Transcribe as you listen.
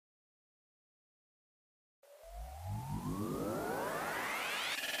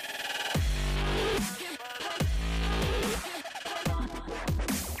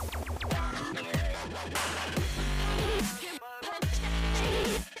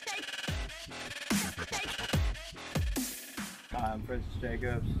I'm Francis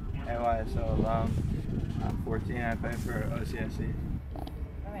Jacobs, AYSO alum. I'm 14. I play for OCSC.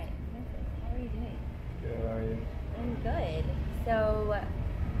 All right, how are you doing? Good. How are you? I'm good. So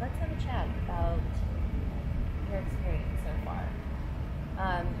let's have a chat about your experience so far.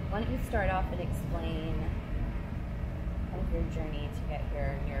 Why don't you start off and explain kind of your journey to get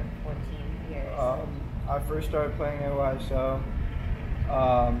here in your 14 years? I first started playing AYSO,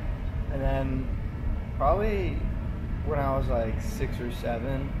 and then probably when I was like 6 or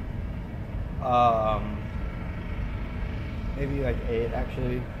 7, maybe like 8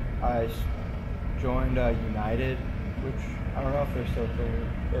 actually, I joined United, which I don't know if they're still playing.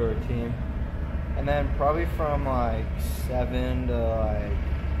 They were a team. And then probably from like 7 to like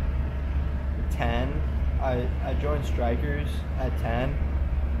 10, I joined Strikers at 10.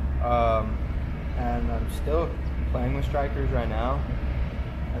 And I'm still playing with Strikers right now.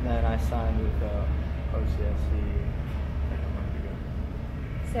 And then I signed with OCSC like a month ago.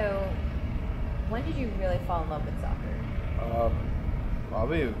 So when did you really fall in love with soccer?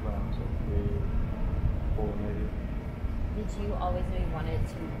 Probably when I was like 3, 4 maybe. Did you always know you wanted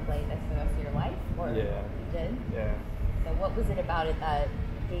to play this for the rest of your life? Or Yeah. You did? Yeah. So what was it about it that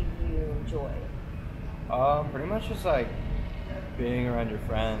gave you joy? Pretty much just like being around your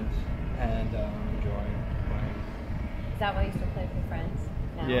friends and enjoying playing. Is that why you still play with your friends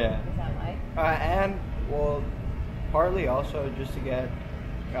now? Yeah. Is that why? And well, partly also just to get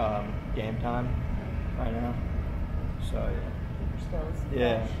game time right now. So yeah. Keep your skills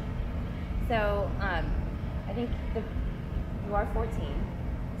Yeah. fresh. So I think you are 14.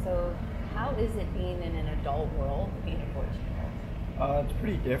 So how is it being in an adult world being a 14-year-old? It's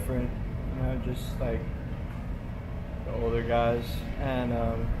pretty different, you know, just like the older guys and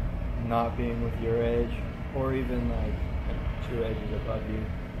not being with your age or even like 2 ages above you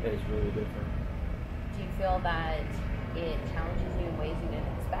is really different. Do you feel that it challenges you in ways you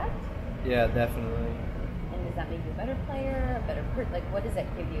didn't expect? Yeah, definitely. And does that make you a better player, a better person? Like, what does that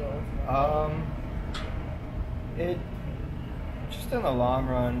give you ultimately? It just in the long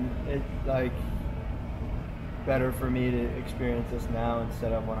run, it like better for me to experience this now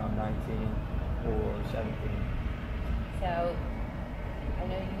instead of when I'm 19 or 17. So, I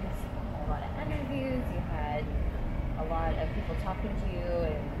know you had a lot of interviews, you had a lot of people talking to you,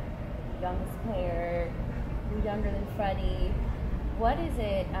 and the youngest player, who's younger than Freddie. What is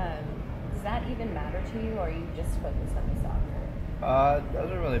it, does that even matter to you, or are you just focused on the soccer? It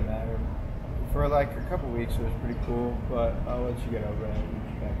doesn't really matter. For like a couple weeks it was pretty cool, but once you get over it, you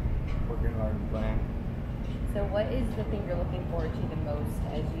just kept working hard and playing. So what is the thing you're looking forward to the most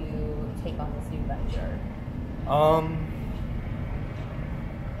as you take on this new venture?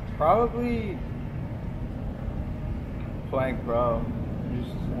 Probably playing pro.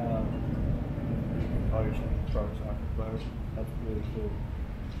 Just call yourself a pro soccer player. That's really cool.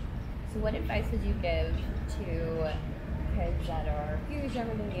 So what advice would you give to kids that are a few years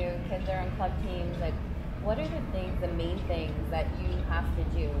younger than you, kids that are on club teams? Like, what are the main things that you have to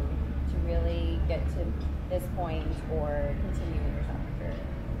do to really get to this point or continue in your soccer career?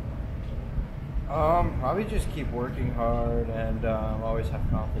 Probably just keep working hard and always have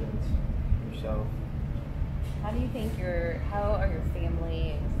confidence in yourself. How do you think how are your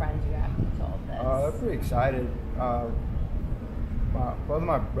family and friends reacting to all of this? They're pretty excited. Both of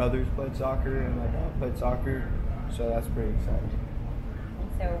my brothers played soccer and my dad played soccer, so that's pretty exciting.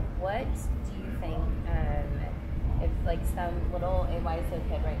 And so what do you think if like some little AYSO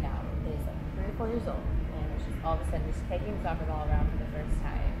kid right now is like 3 or 4 years old and she's all of a sudden just taking a soccer ball around for the first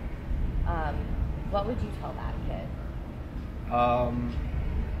time, what would you tell that kid?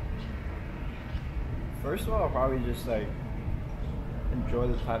 First of all, probably just like enjoy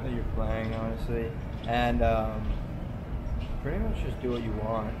the time that you're playing, honestly, and pretty much just do what you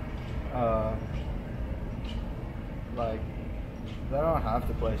want. Like, they don't have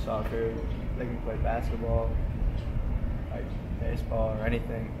to play soccer; they can play basketball, like baseball or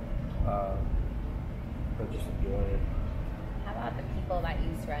anything, but just enjoy it. How about the people that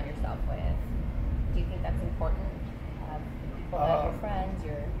you surround yourself with? Do you think that's important? The people that your friends,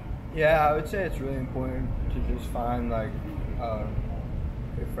 Yeah, I would say it's really important to just find like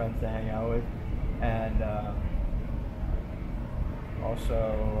good friends to hang out with, and also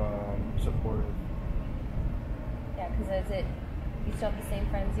supportive. Yeah, because you still have the same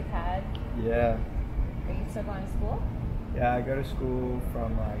friends you've had? Yeah. Are you still going to school? Yeah, I go to school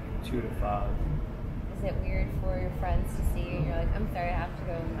from like 2 to 5. Is it weird for your friends to see you and you're like, I'm sorry, I have to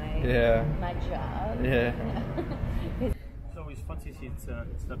go to my job? Yeah. So with Francis, it's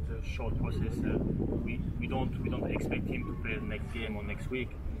not a short process. We don't expect him to play the next game or next week.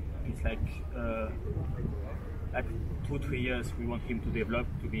 It's like like 2-3 years, we want him to develop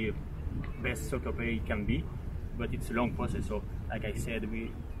to be a best soccer player he can be, but it's a long process. So, like I said,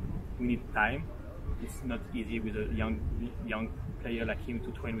 we need time. It's not easy with a young player like him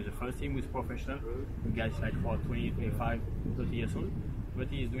to train with the first team with professional, with guys like for 20, 25, 30 years old. But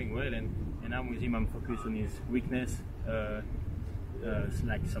he is doing well, and I'm with him. I'm focused on his weakness,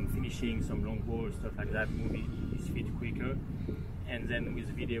 like some finishing, some long balls, stuff like that, moving his feet quicker. And then with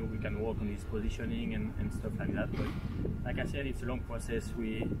video we can work on his positioning and stuff like that. But like I said, it's a long process.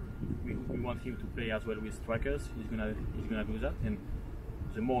 We want him to play as well with strikers. He's gonna do that, and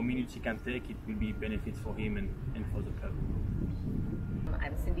the more minutes he can take, it will be benefits for him and for the club.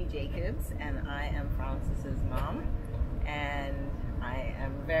 I'm Cindy Jacobs, and I am Francis's mom, and I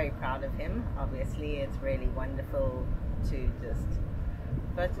am very proud of him. Obviously, it's really wonderful to just,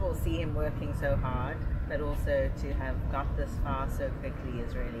 first of all, see him working so hard, but also to have got this far so quickly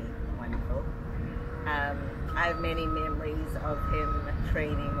is really wonderful. I have many memories of him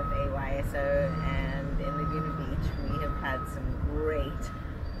training with AYSO, and in Laguna Beach we have had some great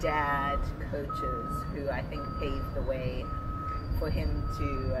dad coaches who I think paved the way for him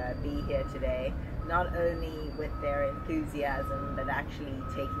to be here today, not only with their enthusiasm, but actually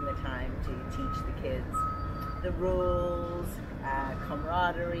taking the time to teach the kids the rules,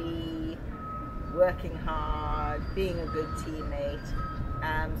 camaraderie, working hard, being a good teammate.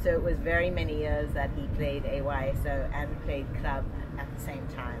 So it was very many years that he played AYSO and played club at the same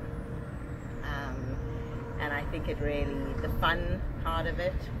time. And I think it really, the fun part of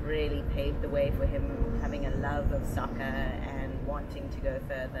it really paved the way for him having a love of soccer and wanting to go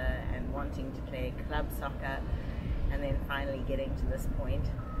further and wanting to play club soccer, and then finally getting to this point.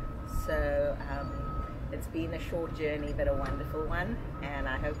 So it's been a short journey but a wonderful one, and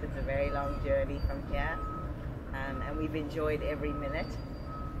I hope it's a very long journey from here. And we've enjoyed every minute,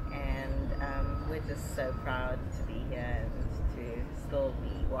 and we're just so proud to be here and to still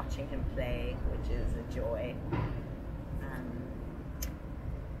be watching him play, which is a joy.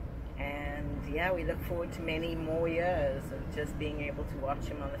 And yeah, we look forward to many more years of just being able to watch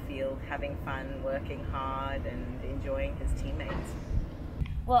him on the field, having fun, working hard, and enjoying his teammates.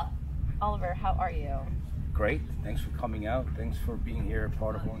 Well, Oliver, how are you? Great. Thanks for coming out. Thanks for being here,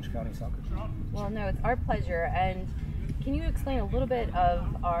 part of Orange County Soccer Team. Well, no, it's our pleasure. And can you explain a little bit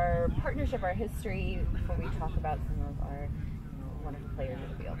of our partnership, our history, before we talk about some of our wonderful players in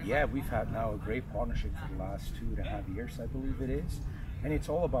the field? Yeah, we've had now a great partnership for the last 2.5 years, I believe it is. And it's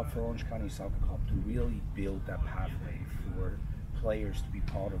all about, for Orange County Soccer Club, to really build that pathway for players to be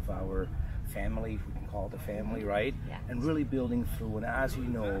part of our family, if we can call it a family, right? Yeah. And really building through. And as you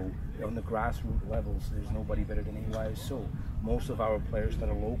know, on the grassroots levels, there's nobody better than AYSO. Most of our players that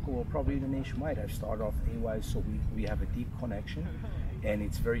are local, or probably even nationwide, have started off AYSO. We have a deep connection, and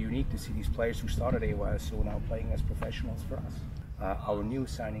it's very unique to see these players who started AYSO now playing as professionals for us. Our new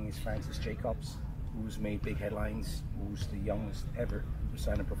signing is Francis Jacobs, who's made big headlines, who's the youngest ever to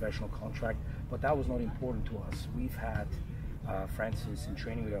sign a professional contract. But that was not important to us. We've had Francis in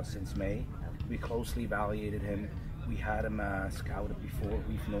training with us since May. We closely evaluated him. We had him scouted before.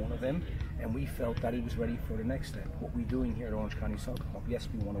 We've known of him, and we felt that he was ready for the next step. What we're doing here at Orange County Soccer Club, yes,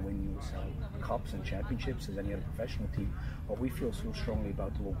 we want to win USL Cups and championships as any other professional team, but we feel so strongly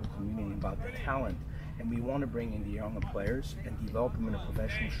about the local community, about the talent, and we want to bring in the younger players and develop them in a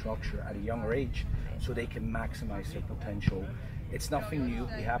professional structure at a younger age so they can maximize their potential. It's nothing new.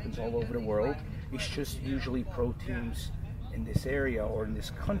 It happens all over the world. It's just usually pro teams in this area or in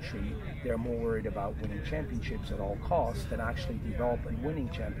this country, they're more worried about winning championships at all costs than actually developing winning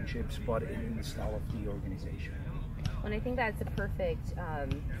championships, but in the style of the organization. Well, I think that's a perfect,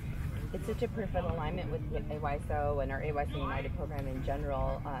 it's such a perfect alignment with AYSO and our AYSO United program in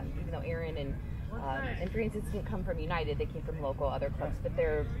general. Even though Aaron and Francis didn't come from United, they came from local other clubs, but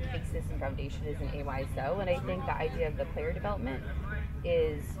their basis and foundation is in AYSO. And I think the idea of the player development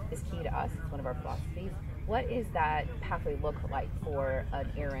is key to us. It's one of our philosophies. What is that pathway look like for an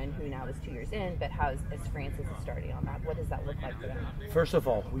Aaron who now is 2 years in, but as Francis is starting on that? What does that look like for them? First of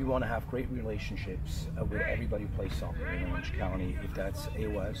all, we want to have great relationships with everybody who plays soccer in Orange County, if that's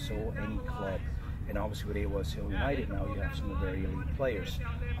AYSO, any club. And obviously with AYSO United now, you have some very elite players.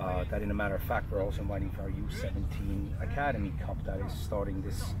 That, in a matter of fact, we're also inviting for our U17 Academy Cup that is starting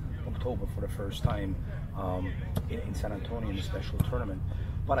this October for the first time in San Antonio in a special tournament.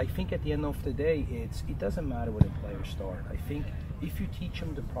 But I think at the end of the day, it doesn't matter where the players start. I think if you teach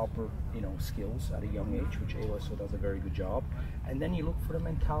them the proper skills at a young age, which AYSO does a very good job, and then you look for the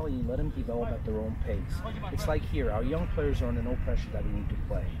mentality and let them develop at their own pace. It's like here, our young players are under no pressure that they need to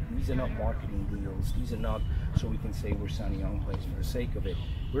play. These are not marketing deals. These are not so we can say we're signing young players for the sake of it.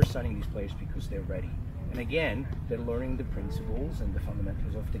 We're signing these players because they're ready. And again, they're learning the principles and the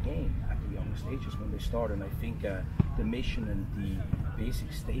fundamentals of the game at the young stages when they start. And I think the mission and the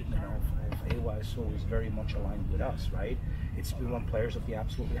basic statement of AYSO is very much aligned with us, right? We want players of the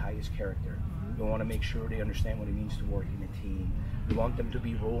absolutely highest character. We want to make sure they understand what it means to work in a team. We want them to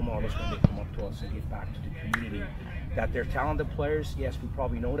be role models when they come up to us and give back to the community. That they're talented players, yes, we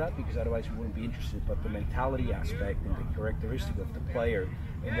probably know that because otherwise we wouldn't be interested, but the mentality aspect and the characteristic of the player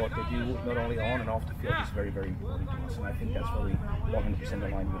and what they do, not only on and off the field, is very, very important to us. And I think that's very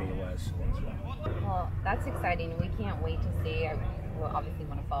 100% aligned with AYSO as well. Well, that's exciting. We can't wait to see. We'll obviously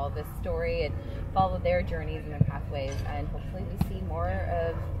want to follow this story and follow their journeys and their pathways, and hopefully we see more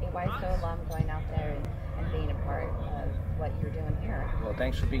of AYSO alum going out there and being a part of what you're doing here. Well,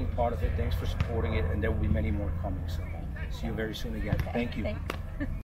 thanks for being part of it. Thanks for supporting it, and there will be many more coming. So see you very soon again. Okay, thank you. Thanks.